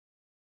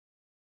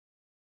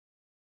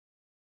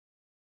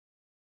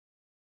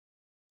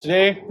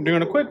Today, I'm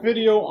doing a quick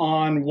video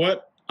on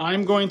what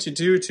I'm going to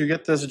do to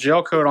get this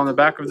gel coat on the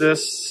back of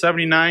this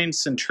 79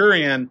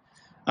 Centurion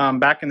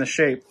back in the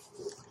shape.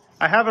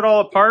 I have it all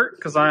apart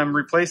because I'm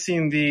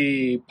replacing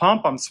the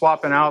pump. I'm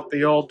swapping out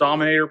the old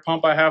Dominator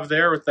pump I have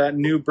there with that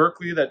new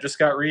Berkeley that just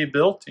got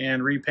rebuilt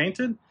and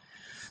repainted.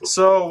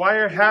 So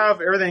while I have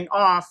everything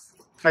off,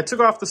 I took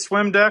off the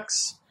swim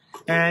decks,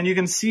 and you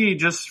can see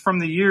just from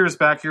the years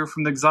back here,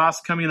 from the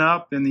exhaust coming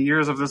up and the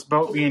years of this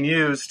boat being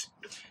used,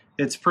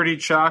 it's pretty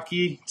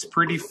chalky, it's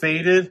pretty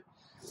faded.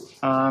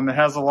 It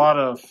has a lot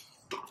of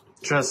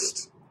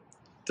just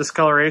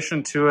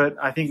discoloration to it.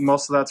 I think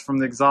most of that's from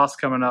the exhaust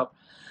coming up.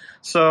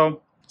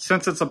 So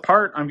since it's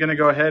apart, I'm gonna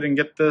go ahead and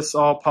get this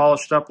all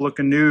polished up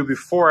looking new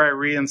before I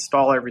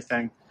reinstall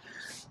everything.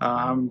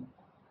 I'm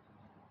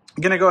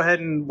gonna go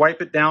ahead and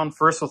wipe it down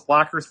first with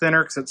lacquer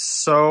thinner because it's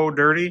so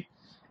dirty.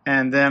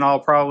 And then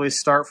I'll probably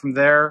start from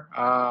there.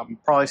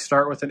 Probably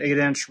start with an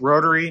 8-inch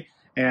rotary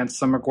and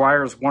some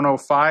Mequiar's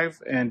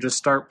 105 and just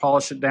start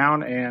polish it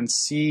down and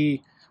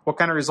see what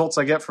kind of results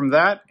I get from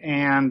that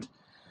and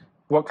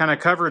what kind of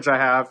coverage I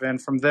have.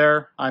 And from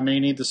there, I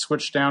may need to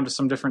switch down to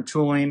some different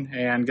tooling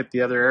and get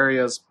the other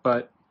areas,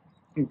 but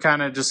I'm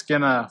kind of just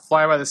gonna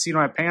fly by the seat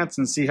of my pants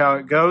and see how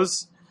it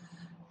goes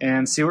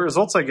and see what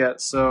results I get.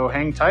 So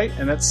hang tight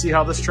and let's see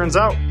how this turns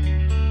out.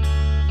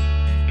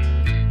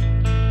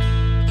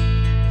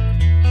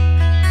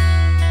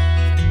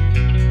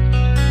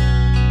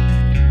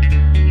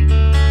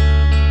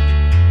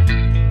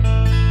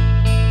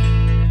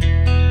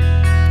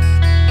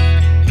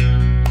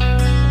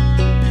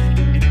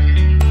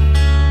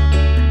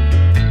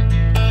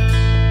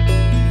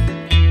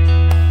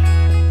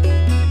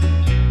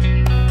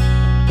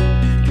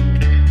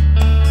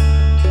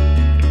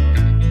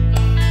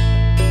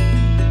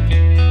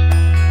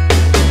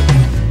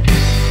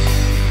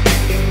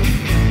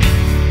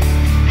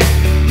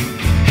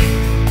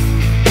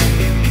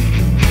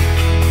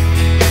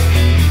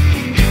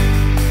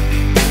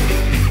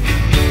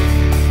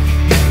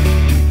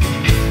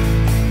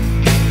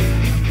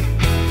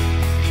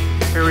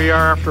 Here we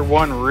are after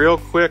one real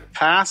quick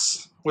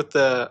pass with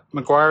the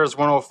Mequiar's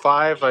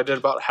 105. I did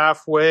about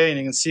halfway, and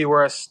you can see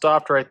where I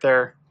stopped right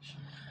there.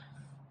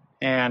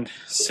 And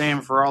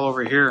same for all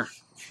over here.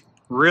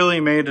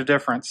 Really made a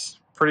difference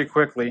pretty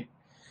quickly.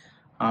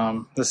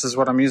 This is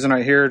what I'm using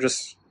right here,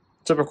 just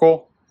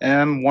typical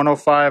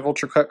M105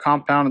 Ultra Cut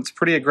compound. It's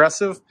pretty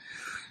aggressive.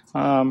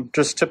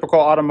 Just typical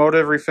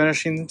automotive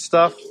refinishing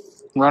stuff.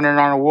 Running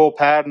on a wool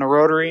pad and a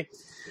rotary.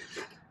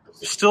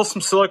 Still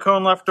some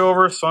silicone left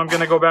over, so I'm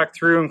going to go back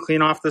through and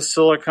clean off this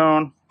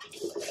silicone.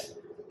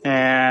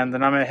 And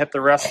then I'm going to hit the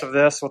rest of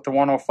this with the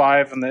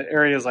 105 in the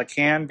areas I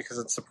can because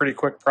it's a pretty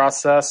quick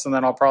process. And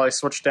then I'll probably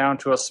switch down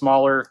to a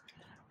smaller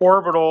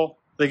orbital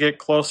to get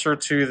closer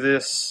to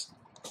this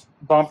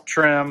bump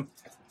trim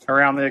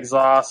around the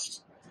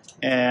exhaust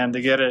and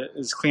to get it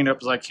as cleaned up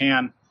as I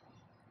can.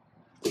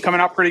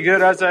 Coming out pretty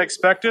good as I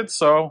expected,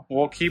 so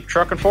we'll keep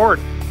trucking forward.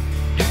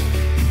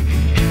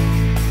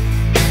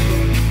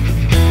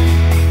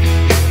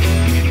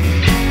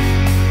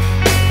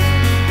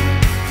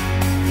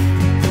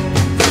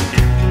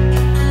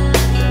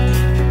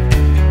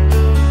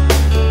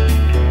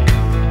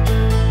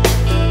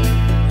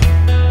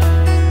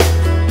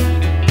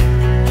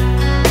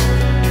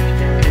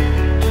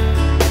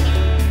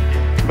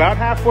 About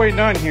halfway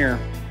done here.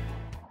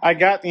 I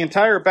got the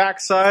entire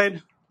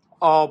backside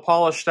all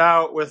polished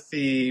out with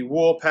the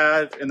wool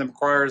pad and the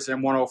Mequiar's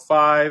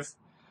M105.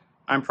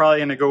 I'm probably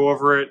going to go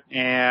over it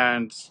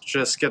and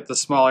just get the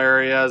small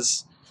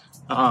areas.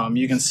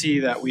 You can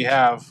see that we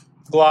have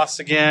gloss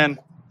again.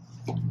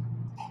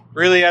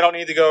 Really, I don't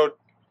need to go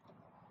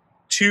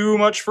too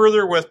much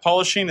further with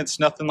polishing. It's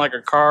nothing like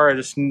a car. I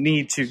just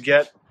need to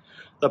get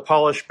the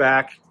polish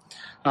back.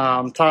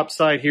 Top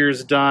side here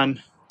is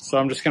done. So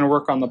I'm just going to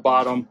work on the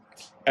bottom.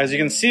 As you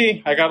can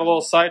see, I got a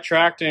little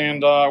sidetracked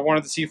and I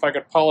wanted to see if I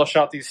could polish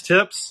out these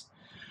tips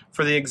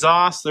for the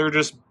exhaust. They're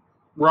just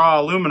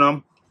raw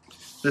aluminum.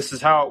 This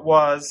is how it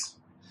was.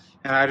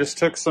 And I just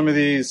took some of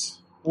these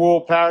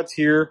wool pads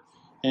here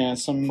and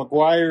some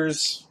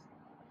Mequiar's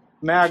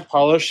mag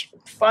polish.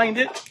 Find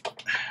it.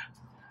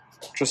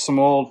 Just some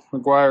old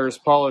Mequiar's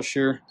polish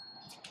here.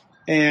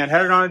 And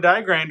had it on a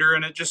die grinder,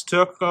 and it just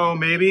took,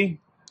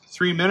 maybe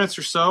 3 minutes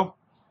or so.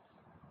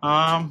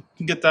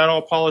 Get that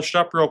all polished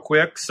up real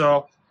quick.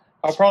 So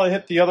I'll probably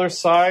hit the other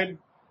side,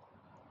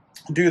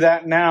 do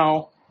that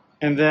now,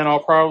 and then I'll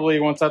probably,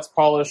 once that's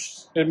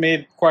polished, it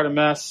made quite a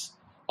mess,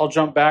 I'll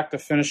jump back to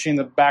finishing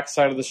the back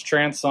side of this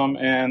transom,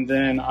 and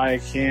then I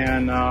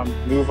can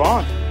move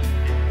on.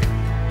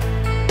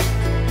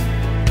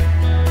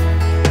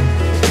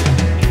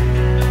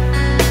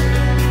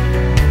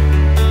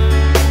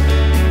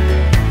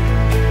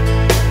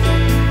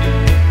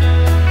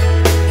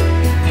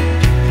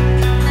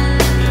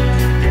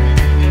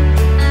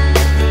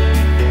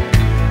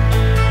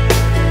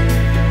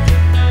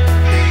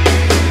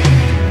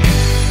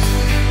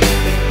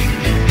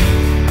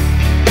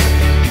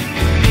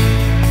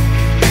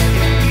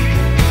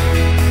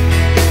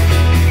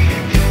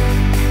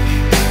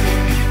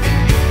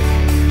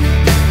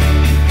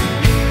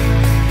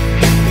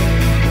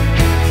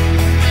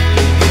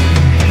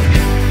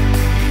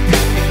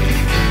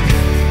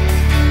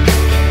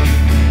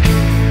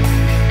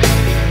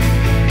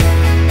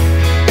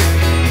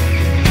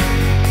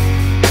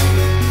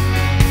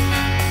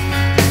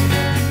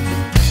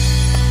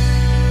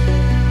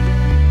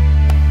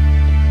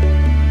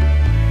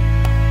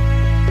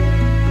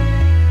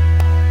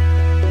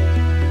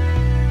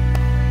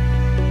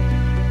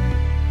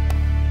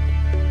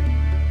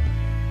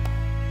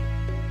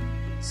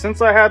 Since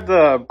I had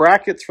the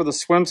brackets for the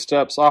swim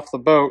steps off the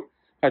boat,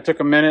 I took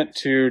a minute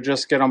to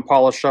just get them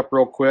polished up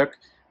real quick.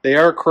 They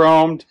are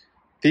chromed.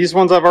 These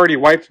ones I've already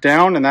wiped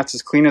down, and that's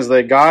as clean as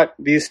they got.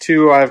 These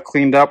two I've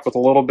cleaned up with a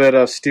little bit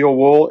of steel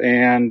wool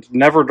and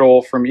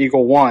Neverdol from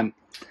Eagle One.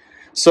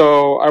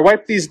 So I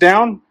wiped these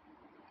down,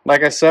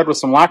 like I said, with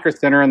some lacquer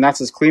thinner, and that's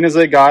as clean as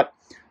they got.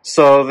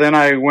 So then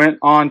I went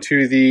on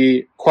to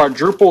the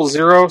quadruple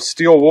zero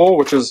steel wool,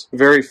 which is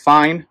very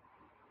fine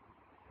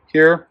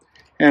here,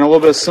 and a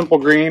little bit of simple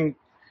green,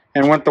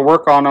 and went to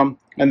work on them.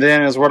 And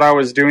then as what I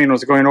was doing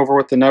was going over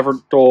with the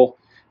Neverdol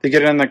to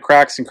get in the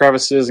cracks and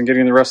crevices and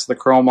getting the rest of the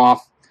chrome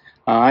off.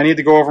 I need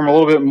to go over them a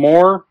little bit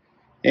more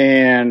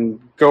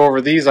and go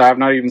over these. I have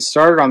not even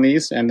started on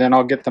these, and then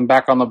I'll get them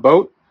back on the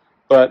boat.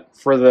 But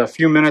for the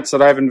few minutes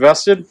that I've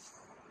invested,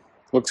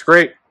 looks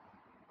great.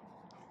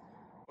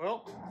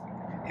 Well,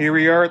 here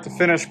we are at the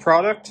finished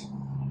product.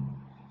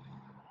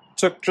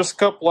 Took just a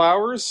couple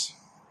hours.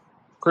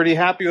 Pretty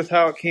happy with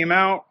how it came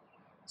out,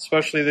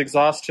 especially the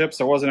exhaust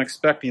tips. I wasn't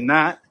expecting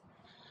that.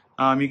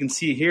 You can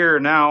see here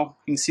now,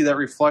 you can see that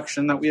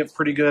reflection that we have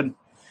pretty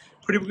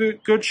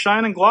good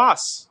shine and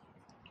gloss.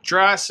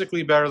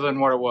 Drastically better than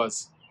what it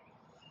was.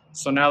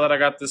 So now that I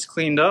got this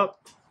cleaned up,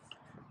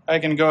 I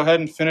can go ahead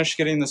and finish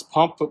getting this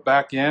pump put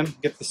back in,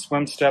 get the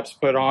swim steps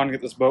put on,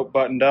 get this boat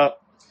buttoned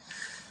up.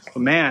 But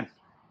man,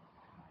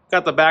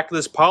 got the back of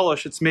this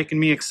polish. It's making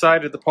me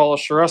excited to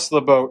polish the rest of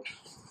the boat.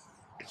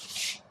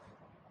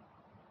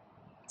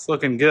 It's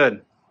looking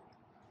good.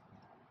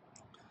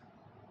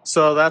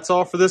 So that's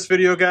all for this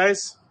video,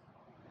 guys.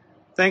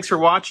 Thanks for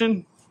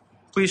watching.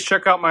 Please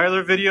check out my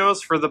other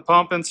videos for the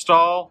pump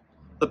install,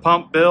 the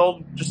pump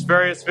build, just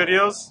various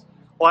videos.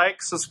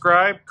 Like,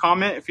 subscribe,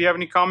 comment if you have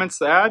any comments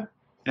to add.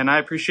 And I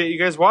appreciate you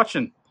guys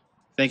watching.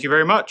 Thank you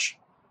very much.